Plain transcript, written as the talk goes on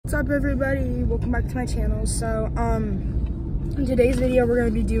What's up everybody, welcome back to my channel. So in today's video we're going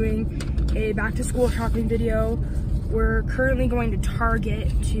to be doing a back to school shopping video. We're currently going to Target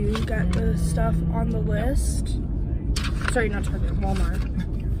to get the stuff on the list. Sorry, not Target, Walmart.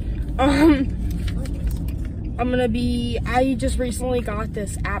 I just recently got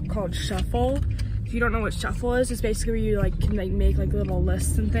this app called Shuffle. If you don't know what Shuffle is, it's basically where you can make little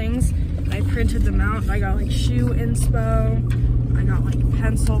lists and things. And I printed them out. I got shoe inspo, I got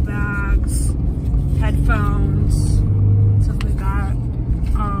pencil bags, headphones, stuff like that.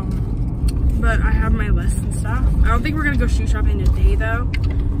 But I have my list and stuff. I don't think we're gonna go shoe shopping today though,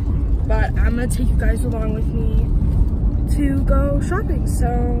 but I'm gonna take you guys along with me to go shopping.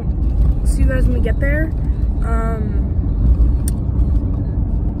 So see you guys when we get there.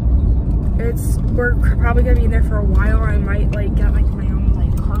 We're probably gonna be in there for a while. I might get my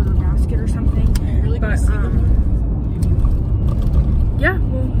own cart or basket or something. But yeah,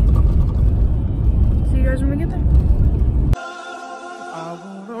 we'll see you guys when we get there.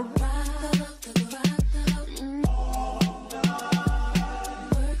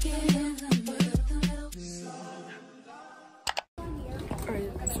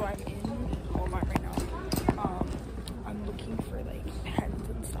 Alright, so I'm in Walmart right now. I'm looking for pens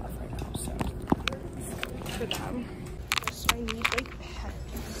and stuff right now, so for them. So I need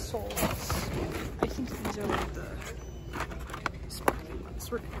pencils. I think these are the sparkly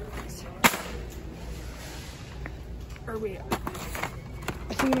ones. We're gonna do these. Or wait,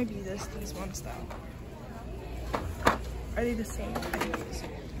 I think it might be these ones though. Are they the same? I think they're the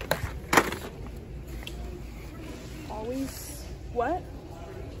same. Always, what?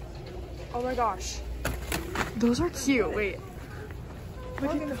 Oh my gosh. Those are cute, wait.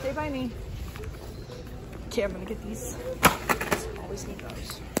 Logan, stay by me. Okay, I'm gonna get these. Always need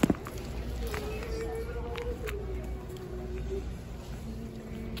those.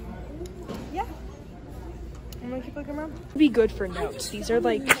 Yeah. I'm gonna keep looking around. Be good for notes. These are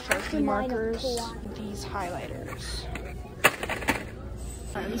Sharpie markers. These highlighters.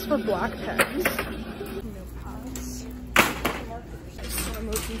 Pens for black pens. Notepads. So I'm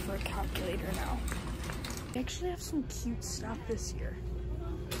looking for a calculator now. They actually have some cute stuff this year.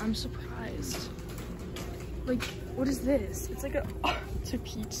 I'm surprised. What is this? It's it's a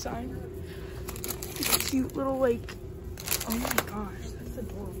peach sign. It's a cute little oh my gosh, that's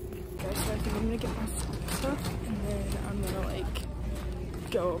adorable. Okay, so I think I'm gonna get my stuff and then I'm gonna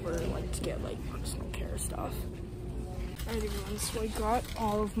go over to get personal care stuff. Alright everyone, so I got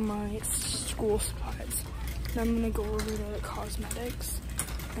all of my school supplies. Now I'm gonna go over to cosmetics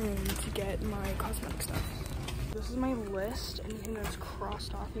and to get my cosmetic stuff. This is my list. Anything that's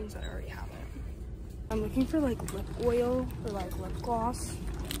crossed off means that I already have it. I'm looking for lip oil or lip gloss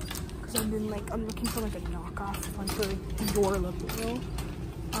because I'm looking for a knockoff one for your lip oil.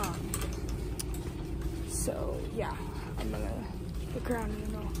 So yeah, I'm gonna look around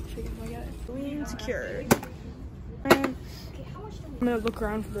and I'll figure out if I get it. Green secured. And I'm gonna look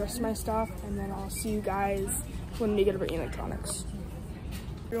around for the rest of my stuff and then I'll see you guys when we get over electronics.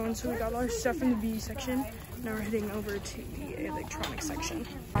 Everyone, so we got our stuff in the beauty section. Now we're heading over to the electronics section.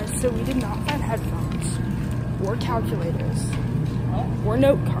 So we did not find headphones, or calculators, or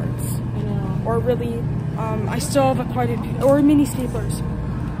note cards, or really, I still have quite a few, or mini staplers.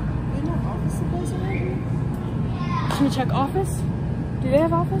 Can we check office? Do they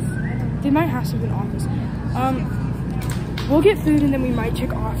have office? They might have something in office. We'll get food and then we might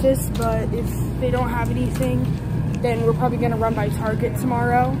check office, but if they don't have anything, then we're probably gonna run by Target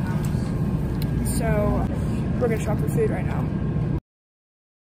tomorrow. So we're gonna shop for food right now.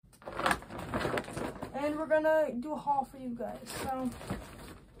 And we're gonna do a haul for you guys. So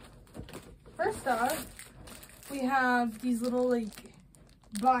first up, we have these little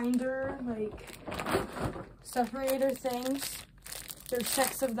binder, separator things. There's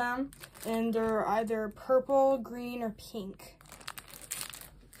 6 of them and they're either purple, green, or pink.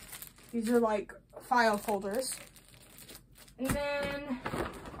 These are file folders. And then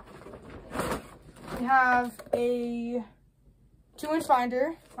we have a 2-inch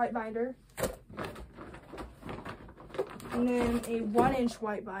binder, white binder. And then a 1-inch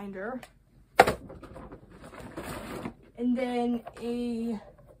white binder. And then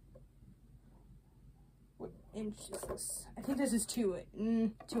what inch is this? I think this is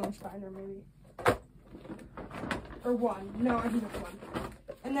 2-inch binder maybe. Or 1. No, I think it's 1.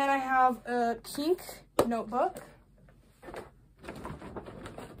 And then I have a pink notebook.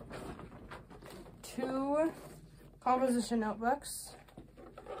 2 composition notebooks.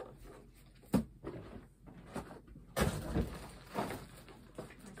 Oh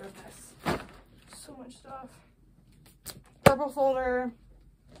my goodness. So much stuff. Purple folder,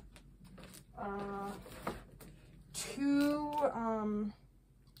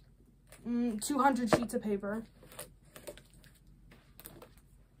 200 sheets of paper,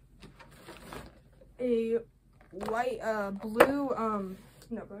 a white, blue,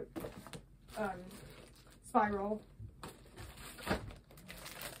 notebook, spiral,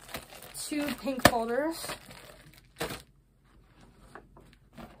 2 pink folders,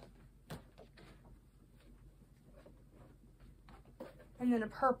 and then a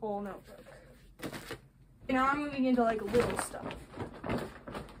purple notebook. And now I'm moving into like little stuff.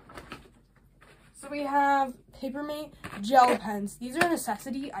 So we have Papermate gel pens. These are a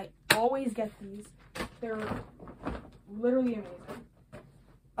necessity. I always get these. They're literally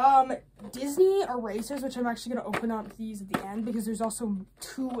amazing. Disney erasers, which I'm actually going to open up these at the end because there's also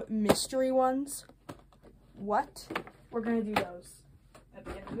 2 mystery ones. What? We're going to do those at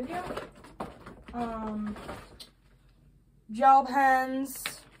the end of the video. Gel pens.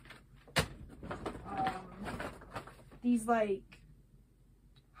 These like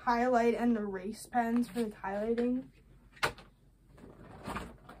highlight and erase pens for like highlighting.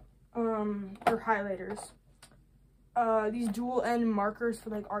 Or highlighters. These dual end markers for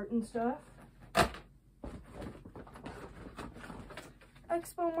like art and stuff.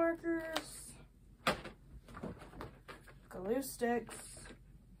 Expo markers. Glue sticks.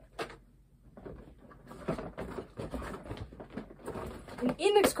 An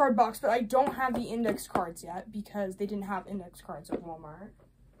index card box, but I don't have the index cards yet because they didn't have index cards at Walmart.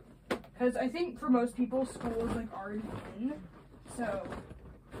 Because I think for most people, school is like already in, so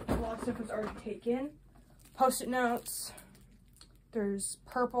a lot of stuff was already taken. Post-it notes. There's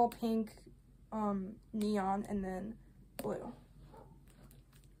purple, pink, neon, and then blue.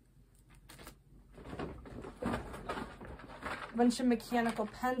 A bunch of mechanical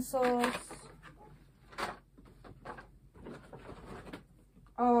pencils.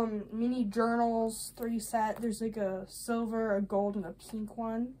 Mini journals, 3 set. There's like a silver, a gold, and a pink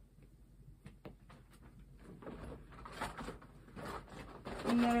one.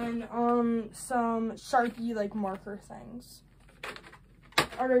 And then, some Sharpie, like, marker things.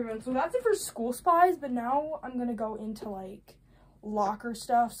 Alright, everyone, so that's it for school supplies, but now I'm gonna go into, like, locker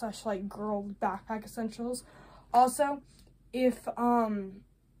stuff, / like, girl backpack essentials. Also, if,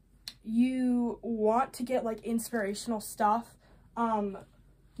 you want to get, like, inspirational stuff,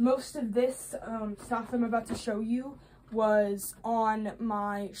 most of this stuff I'm about to show you was on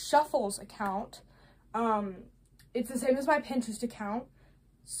my Shuffles account. It's the same as my Pinterest account.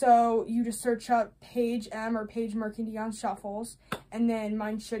 So you just search up Paige M or Paige Mercandy on Shuffles, and then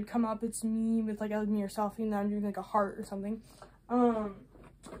mine should come up. It's me with like a mirror selfie, and then I'm doing like a heart or something.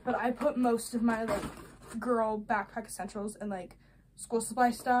 But I put most of my like girl backpack essentials and like school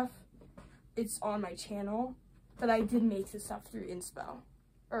supply stuff. It's on my channel, but I did make this stuff through inspo.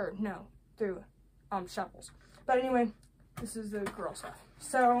 Or no, through Shuffles. But anyway, this is the girl stuff.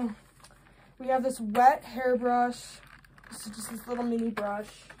 So we have this wet hairbrush. This is just this little mini brush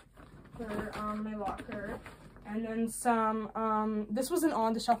for my locker. And then some, this wasn't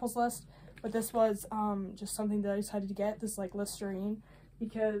on the Shuffles list, but this was just something that I decided to get, this like Listerine,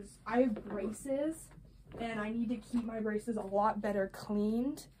 because I have braces and I need to keep my braces a lot better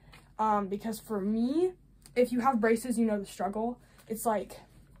cleaned. Because for me, if you have braces, you know the struggle. It's like,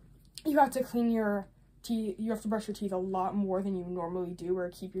 you have to clean your teeth, you have to brush your teeth a lot more than you normally do, or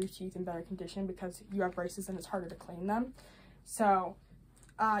keep your teeth in better condition because you have braces and it's harder to clean them. So,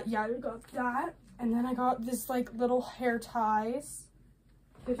 yeah, I got that. And then I got this, like, little hair ties,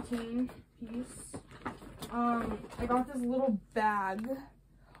 15 piece. I got this little bag.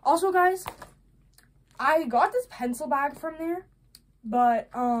 Also, guys, I got this pencil bag from there, but,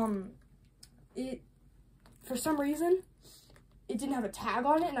 it, for some reason, it didn't have a tag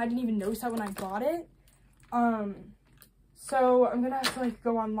on it, and I didn't even notice that when I got it. So I'm gonna have to like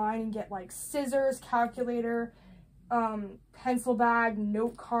go online and get like scissors, calculator, pencil bag,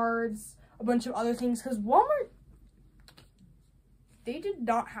 note cards, a bunch of other things, because Walmart, they did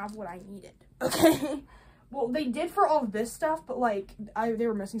not have what I needed. Okay. Well, they did for all of this stuff, but like they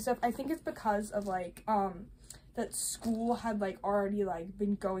were missing stuff. I think it's because of like that school had like already like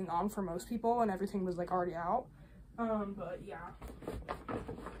been going on for most people, and everything was like already out. But yeah.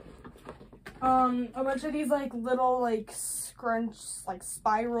 A bunch of these like little like scrunch, like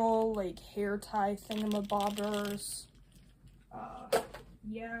spiral, like hair tie thingamabobbers.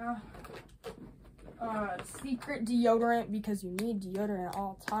 Yeah. Secret deodorant, because you need deodorant at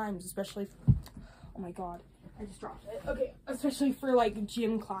all times, especially for, oh my god, I just dropped it. Okay, especially for like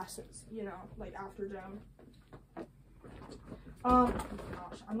gym classes, you know, like after gym. Oh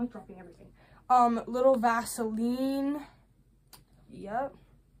gosh, I'm like dropping everything. Little Vaseline. Yep.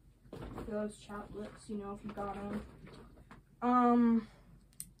 For those chapped lips, you know, if you got them.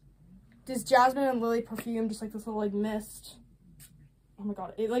 this Jasmine and Lily perfume, just like this little like mist. Oh my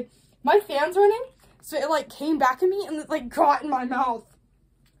god, it like, my fan's running, so it like came back at me and it like got in my mouth.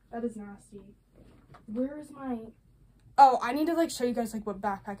 That is nasty. Where is my, oh, I need to like show you guys like what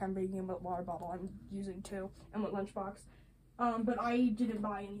backpack I'm bringing and what water bottle I'm using too, and what lunchbox. But I didn't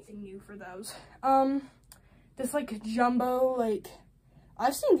buy anything new for those. This like jumbo, like,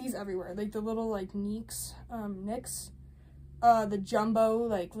 I've seen these everywhere, like the little like NYX, the jumbo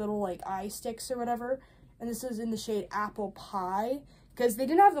like little like eye sticks or whatever, and this is in the shade Apple Pie, because they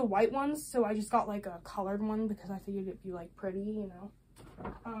didn't have the white ones, so I just got like a colored one because I figured it'd be like pretty, you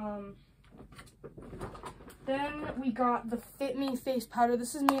know. Then we got the Fit Me face powder.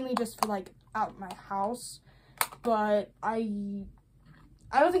 This is mainly just for like out my house, but I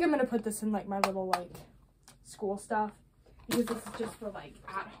don't think I'm gonna put this in like my little like school stuff, because this is just for like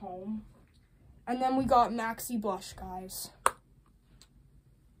at home. And then we got Maxi blush, guys.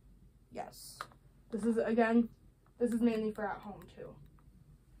 Yes, this is, again, this is mainly for at home too.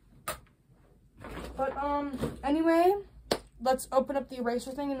 But anyway, let's open up the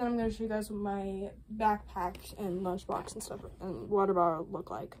eraser thing, and then I'm going to show you guys what my backpack and lunchbox and stuff and water bottle look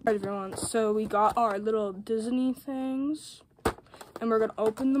like. All right, everyone, so we got our little Disney things, and we're going to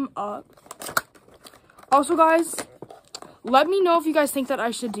open them up. Also, guys, let me know if you guys think that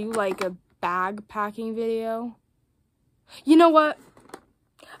I should do like a bag packing video. You know what?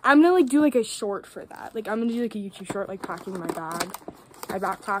 I'm gonna like do like a short for that. Like, I'm gonna do like a YouTube short, like packing my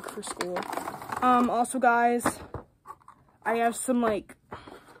backpack for school. Also, guys, I have some kind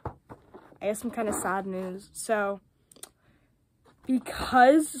of sad news. So,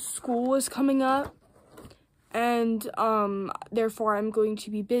 because school is coming up, and therefore I'm going to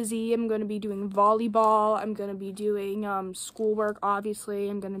be busy. I'm going to be doing volleyball. I'm going to be doing schoolwork, obviously.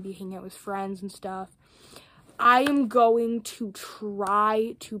 I'm going to be hanging out with friends and stuff. I am going to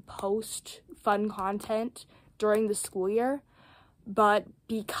try to post fun content during the school year, but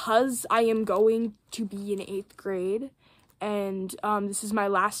because I am going to be in 8th grade, and this is my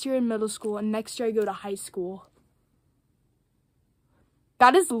last year in middle school, and next year I go to high school.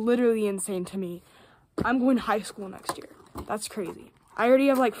 That is literally insane to me. I'm going to high school next year. That's crazy. I already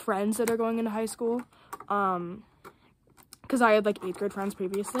have like friends that are going into high school, because I had like 8th grade friends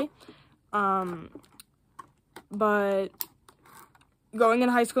previously. But going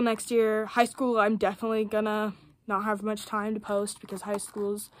into high school next year, high school, I'm definitely gonna not have much time to post because high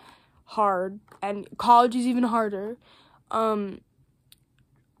school's hard and college is even harder. But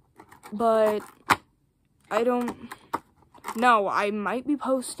I don't know. I might be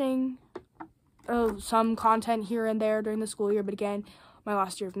posting some content here and there during the school year, but again, my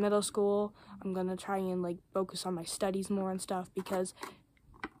last year of middle school, I'm gonna try and like focus on my studies more and stuff, because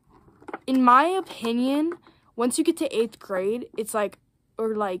in my opinion, once you get to 8th grade, it's like,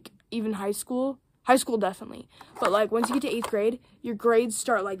 or like even high school definitely, but like once you get to 8th grade, your grades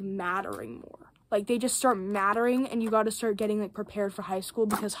start like mattering more. Like they just start mattering, and you got to start getting like prepared for high school,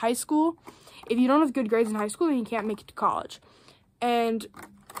 because high school, if you don't have good grades in high school, then you can't make it to college. And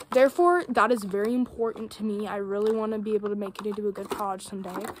therefore, that is very important to me. I really want to be able to make it into a good college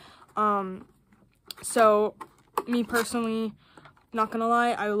someday. So me personally, not gonna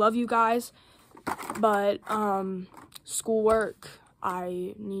lie, I love you guys, but schoolwork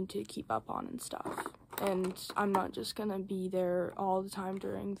I need to keep up on and stuff, and I'm not just gonna be there all the time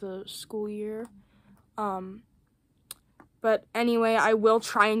during the school year. But anyway, I will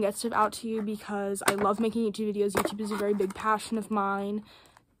try and get stuff out to you because I love making YouTube videos. YouTube is a very big passion of mine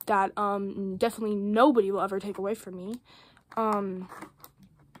that definitely nobody will ever take away from me.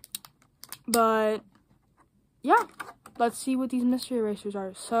 But yeah, let's see what these mystery erasers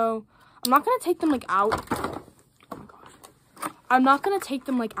are. So I'm not gonna take them like out. Oh my gosh. I'm not gonna take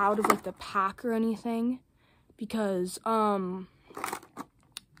them like out of like the pack or anything, because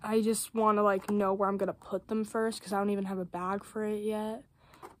I just want to like know where I'm gonna put them first, because I don't even have a bag for it yet.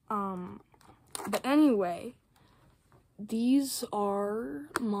 But anyway, these are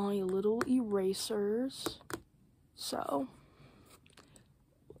my little erasers. So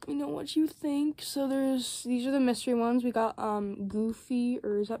let me know what you think. So these are the mystery ones. We got Goofy,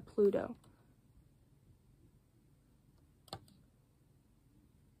 or is that Pluto?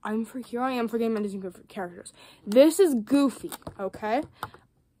 Here I am forgetting my Disney characters. This is Goofy, okay?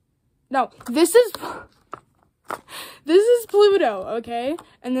 No, this is Pluto, okay?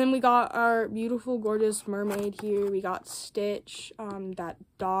 And then we got our beautiful, gorgeous mermaid here. We got Stitch, that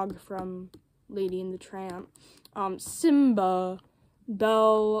dog from Lady and the Tramp, Simba,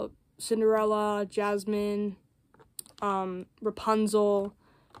 Belle, Cinderella, Jasmine, Rapunzel,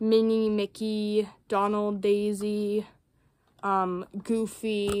 Minnie, Mickey, Donald, Daisy,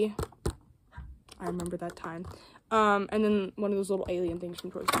 Goofy, I remember that time. And then one of those little alien things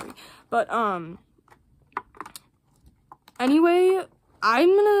from Toy Story. But, anyway,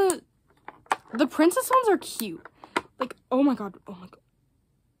 the princess ones are cute. Like, oh my god.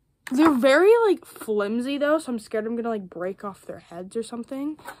 They're very, like, flimsy, though, so I'm scared I'm gonna, like, break off their heads or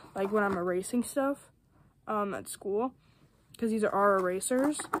something. Like, when I'm erasing stuff, at school. Because these are our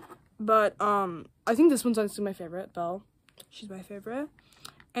erasers. But, I think this one's honestly my favorite, Belle. She's my favorite.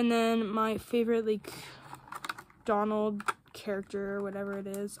 And then my favorite, like, Donald character or whatever it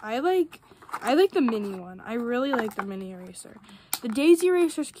is. I like the mini one. I really like the mini eraser. The Daisy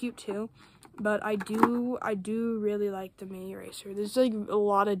eraser's cute, too. But I do really like the mini eraser. There's, like, a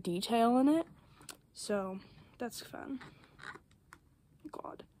lot of detail in it. So, that's fun.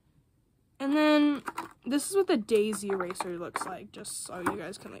 God. And then, this is what the Daisy eraser looks like, just so you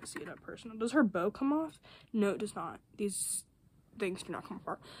guys can, like, see it up personal. Does her bow come off? No, it does not. These things do not come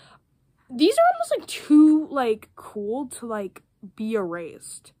apart. These are almost, like, too, like, cool to, like, be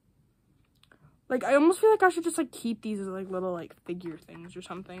erased. Like, I almost feel like I should just, like, keep these as, like, little, like, figure things or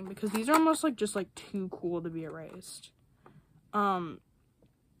something. Because these are almost, like, just, like, too cool to be erased.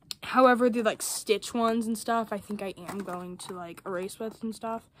 However, the, like, Stitch ones and stuff, I think I am going to, like, erase with and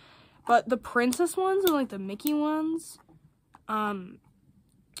stuff. But the princess ones and, like, the Mickey ones,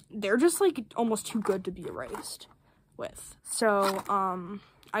 they're just, like, almost too good to be erased with. So,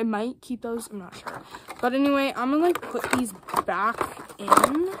 I might keep those. I'm not sure. But anyway, I'm gonna, like, put these back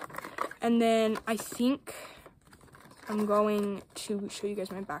in. And then I think I'm going to show you guys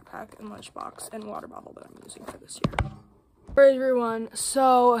my backpack and lunchbox and water bottle that I'm using for this year. Alright, everyone.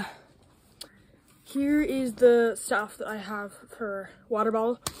 So, here is the stuff that I have for water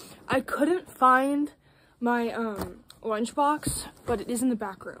bottle. I couldn't find my lunchbox, but it is in the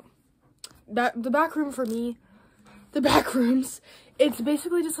back room. The back room for me, the back rooms, it's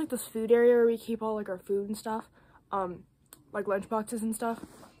basically just like this food area where we keep all like our food and stuff, like lunchboxes and stuff.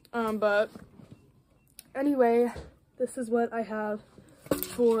 But anyway, this is what I have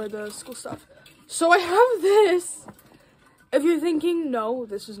for the school stuff. So I have this. If you're thinking, no,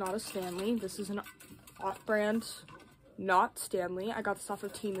 this is not a Stanley. This is an off-brand, not Stanley. I got this off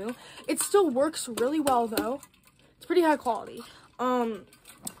of Temu. It still works really well, though. It's pretty high quality.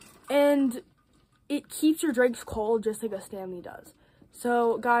 And it keeps your drinks cold just like a Stanley does.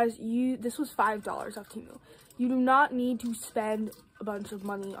 So, guys, this was $5 off Temu. You do not need to spend a bunch of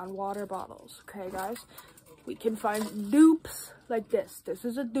money on water bottles, okay, guys? We can find dupes like this. This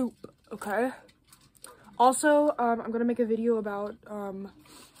is a dupe, okay? Also, I'm going to make a video about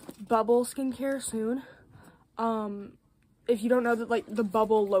Bubble skincare soon. If you don't know that, like, the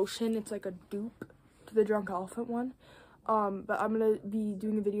Bubble lotion, it's like a dupe to the Drunk Elephant one. But I'm going to be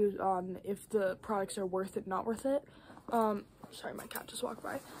doing a video on if the products are worth it, not worth it. Sorry, my cat just walked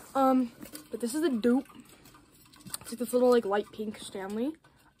by. But this is a dupe. It's like this little, like, light pink Stanley.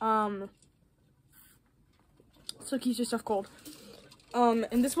 So it keeps your stuff cold.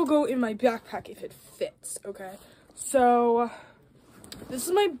 And this will go in my backpack if it fits, okay? So, this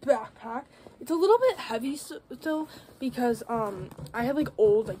is my backpack. It's a little bit heavy still because, I have, like,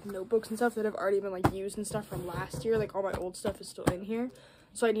 old, like, notebooks and stuff that have already been, like, used and stuff from last year. Like, all my old stuff is still in here.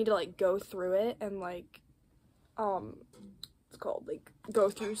 So, I need to, like, go through it and, like, it's called, like, go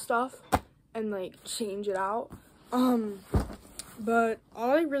through stuff and, like, change it out. But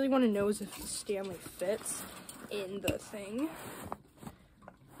all I really want to know is if the Stanley fits in the thing.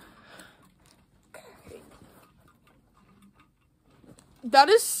 Okay. That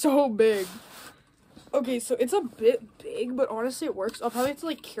is so big. Okay, so it's a bit big, but honestly it works. I'll probably have to,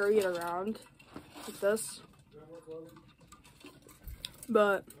 like, carry it around like this.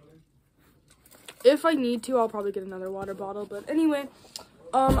 But if I need to, I'll probably get another water bottle. But anyway,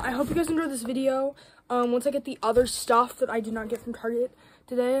 I hope you guys enjoyed this video. Once I get the other stuff that I did not get from Target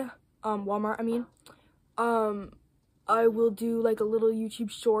today, Walmart, I mean, I will do, like, a little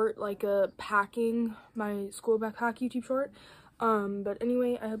YouTube short, like a packing my school backpack YouTube short. But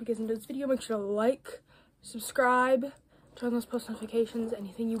anyway, I hope you guys enjoyed this video. Make sure to like, subscribe, turn on those post notifications.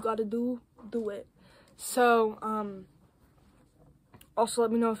 Anything you gotta do, do it. So, also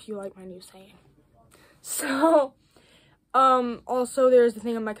let me know if you like my new saying. So, also there's the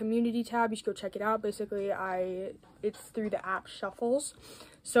thing on my community tab. You should go check it out. Basically, it's through the app Shuffles.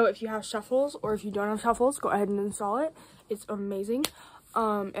 So if you have Shuffles or if you don't have Shuffles, go ahead and install it. It's amazing.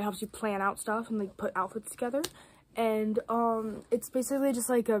 It helps you plan out stuff and, like, put outfits together. And it's basically just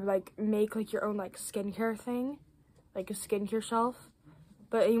like make like your own, like, skincare thing, like a skincare shelf.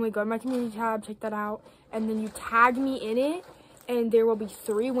 But anyway, go to my community tab, check that out, and then you tag me in it, and there will be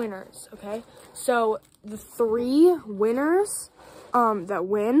 3 winners. Okay, so the 3 winners that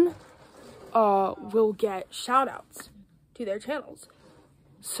win, will get shout outs to their channels.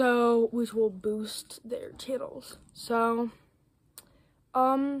 So, which will boost their channels. So,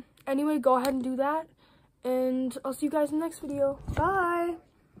 anyway, go ahead and do that. And I'll see you guys in the next video. Bye!